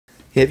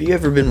Have you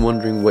ever been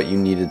wondering what you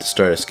needed to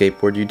start a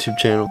skateboard YouTube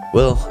channel?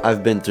 Well,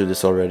 I've been through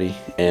this already,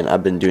 and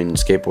I've been doing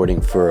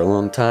skateboarding for a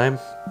long time,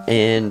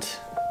 and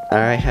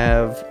I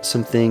have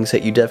some things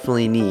that you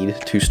definitely need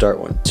to start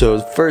one. So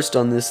first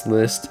on this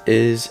list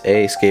is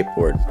a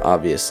skateboard,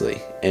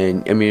 obviously.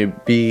 And I mean,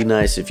 it'd be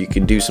nice if you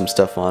could do some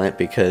stuff on it,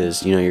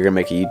 because you know you're gonna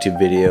make a YouTube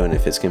video, and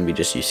if it's gonna be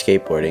just you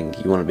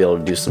skateboarding, you want to be able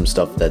to do some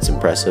stuff that's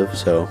impressive.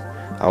 So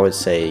I would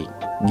say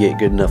get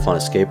good enough on a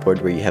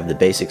skateboard where you have the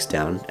basics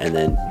down, and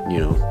then you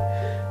know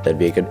that'd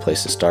be a good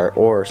place to start.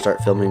 Or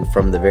start filming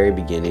from the very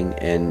beginning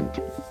and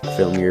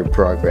film your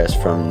progress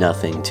from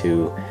nothing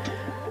to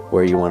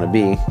where you want to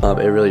be.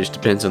 It really just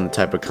depends on the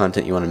type of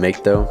content you want to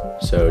make though,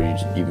 so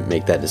you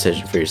make that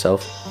decision for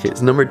yourself. Okay,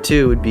 so number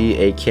 2 would be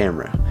a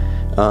camera.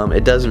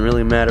 It doesn't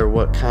really matter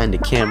what kind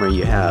of camera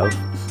you have.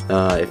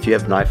 If you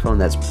have an iPhone,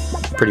 that's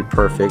pretty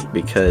perfect,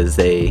 because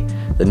the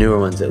newer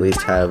ones at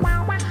least have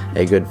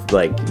a good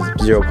like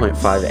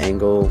 0.5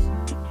 angle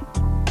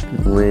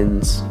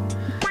lens,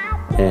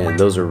 and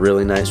those are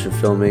really nice for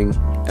filming.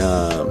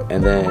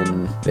 And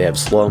then they have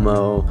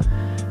slow-mo.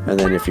 And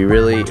then if you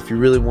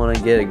really want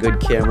to get a good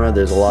camera,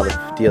 there's a lot of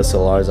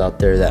DSLRs out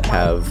there that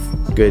have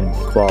good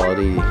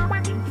quality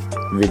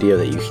video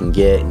that you can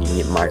get, and you can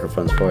get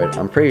microphones for it.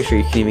 I'm pretty sure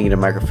you can even get a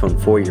microphone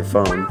for your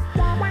phone.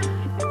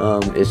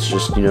 It's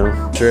just, you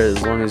know, sure,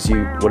 as long as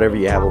whatever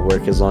you have will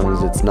work, as long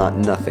as it's not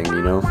nothing,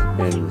 you know,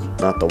 and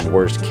not the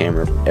worst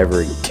camera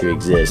ever to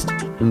exist.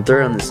 And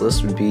third on this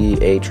list would be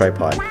a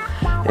tripod.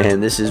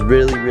 And this is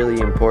really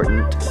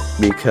important,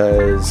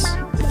 because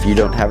if you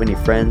don't have any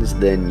friends,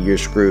 then you're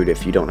screwed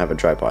if you don't have a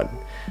tripod.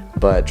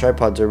 But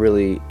tripods are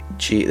really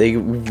cheap.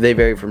 They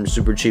vary from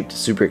super cheap to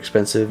super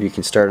expensive. You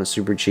can start on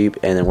super cheap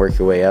and then work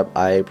your way up.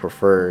 I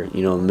prefer,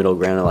 you know, the middle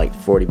ground of like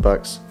 40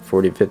 bucks,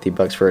 40 to 50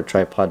 bucks for a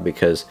tripod,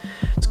 because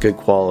it's good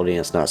quality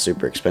and it's not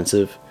super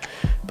expensive.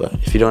 But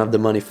if you don't have the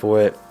money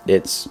for it,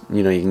 it's,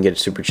 you know, you can get a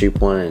super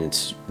cheap one, and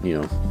it's, you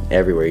know,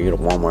 everywhere. You go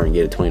to Walmart and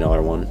get a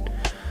 $20 one,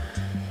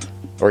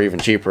 or even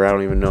cheaper. I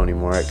don't even know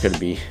anymore. It could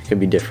be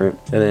different.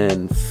 And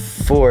then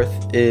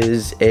fourth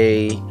is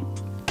a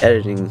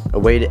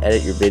way to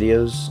edit your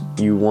videos.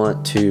 You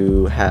want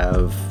to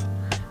have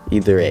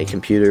either a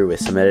computer with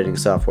some editing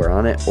software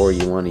on it, or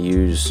you want to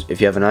use,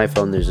 if you have an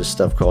iPhone, there's this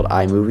stuff called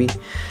iMovie,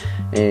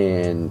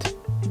 and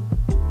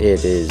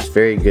it is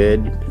very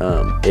good.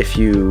 If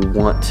you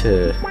want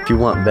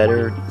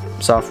better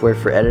software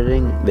for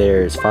editing,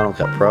 there's Final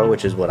Cut Pro,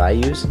 which is what I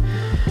use,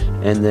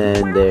 and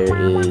then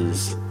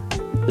there's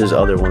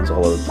other ones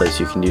all over the place.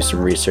 You can do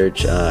some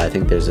research. I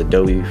think there's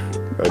Adobe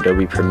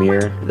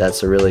Premiere.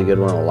 That's a really good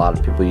one. A lot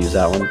of people use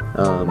that one.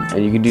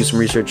 And you can do some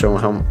research on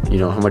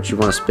how much you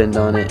want to spend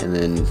on it, and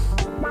then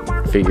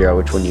figure out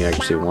which one you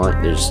actually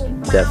want.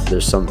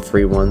 There's some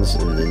free ones,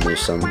 and then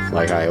there's some,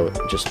 like I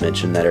just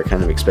mentioned, that are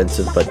kind of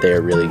expensive, but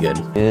they're really good.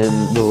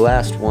 And the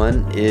last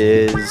one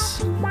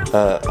is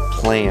a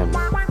plan.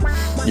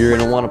 You're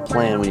going to want to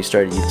plan when you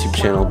start a YouTube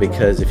channel,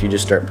 because if you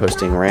just start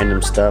posting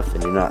random stuff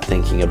and you're not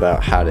thinking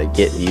about how to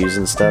get views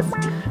and stuff,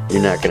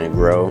 you're not going to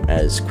grow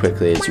as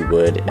quickly as you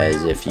would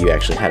as if you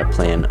actually had a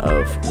plan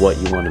of what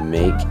you want to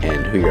make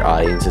and who your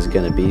audience is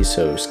going to be.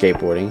 So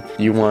skateboarding,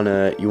 you want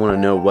to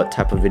know what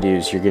type of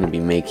videos you're going to be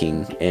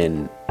making,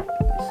 and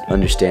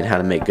understand how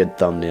to make good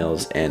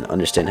thumbnails and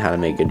understand how to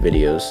make good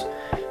videos.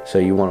 So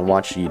you want to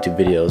watch YouTube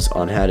videos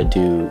on how to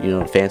do, you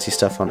know, fancy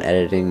stuff on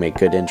editing, make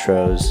good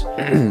intros,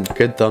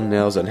 good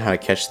thumbnails, and how to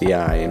catch the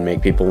eye and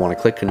make people want to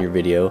click on your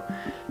video,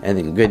 and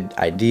then good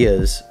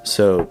ideas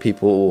so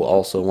people will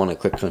also want to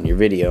click on your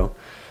video.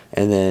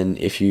 And then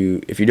if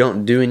you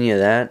don't do any of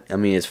that, I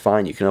mean, it's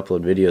fine, you can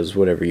upload videos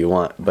whatever you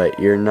want, but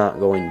you're not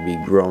going to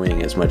be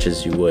growing as much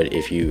as you would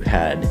if you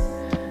had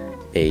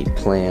a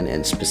plan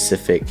and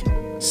specific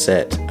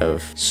set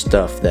of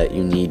stuff that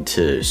you need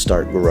to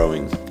start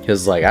growing.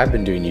 Because like, I've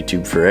been doing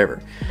YouTube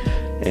forever,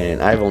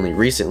 and I've only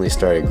recently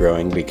started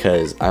growing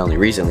because I only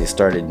recently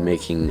started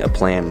making a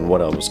plan on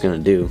what I was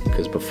going to do,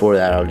 because before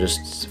that I'll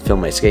just film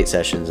my skate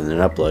sessions and then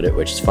upload it,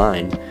 which is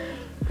fine.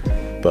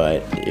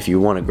 But if you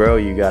want to grow,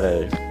 you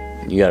gotta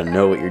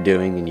know what you're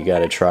doing, and you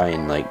gotta try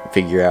and like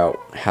figure out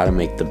how to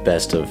make the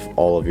best of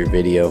all of your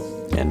video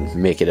and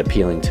make it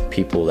appealing to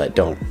people that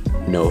don't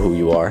know who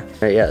you are.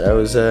 Alright, yeah, that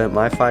was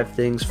my 5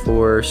 things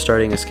for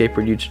starting a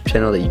skateboard YouTube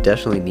channel that you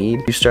definitely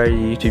need. If you started a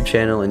YouTube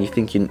channel and you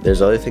think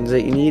there's other things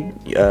that you need,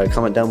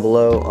 comment down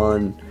below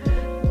on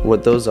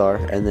what those are,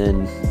 and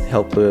then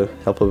help a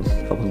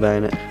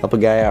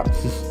guy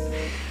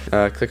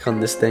out. Click on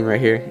this thing right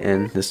here,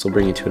 and this will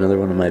bring you to another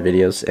one of my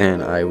videos,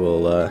 and I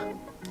will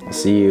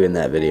see you in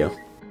that video.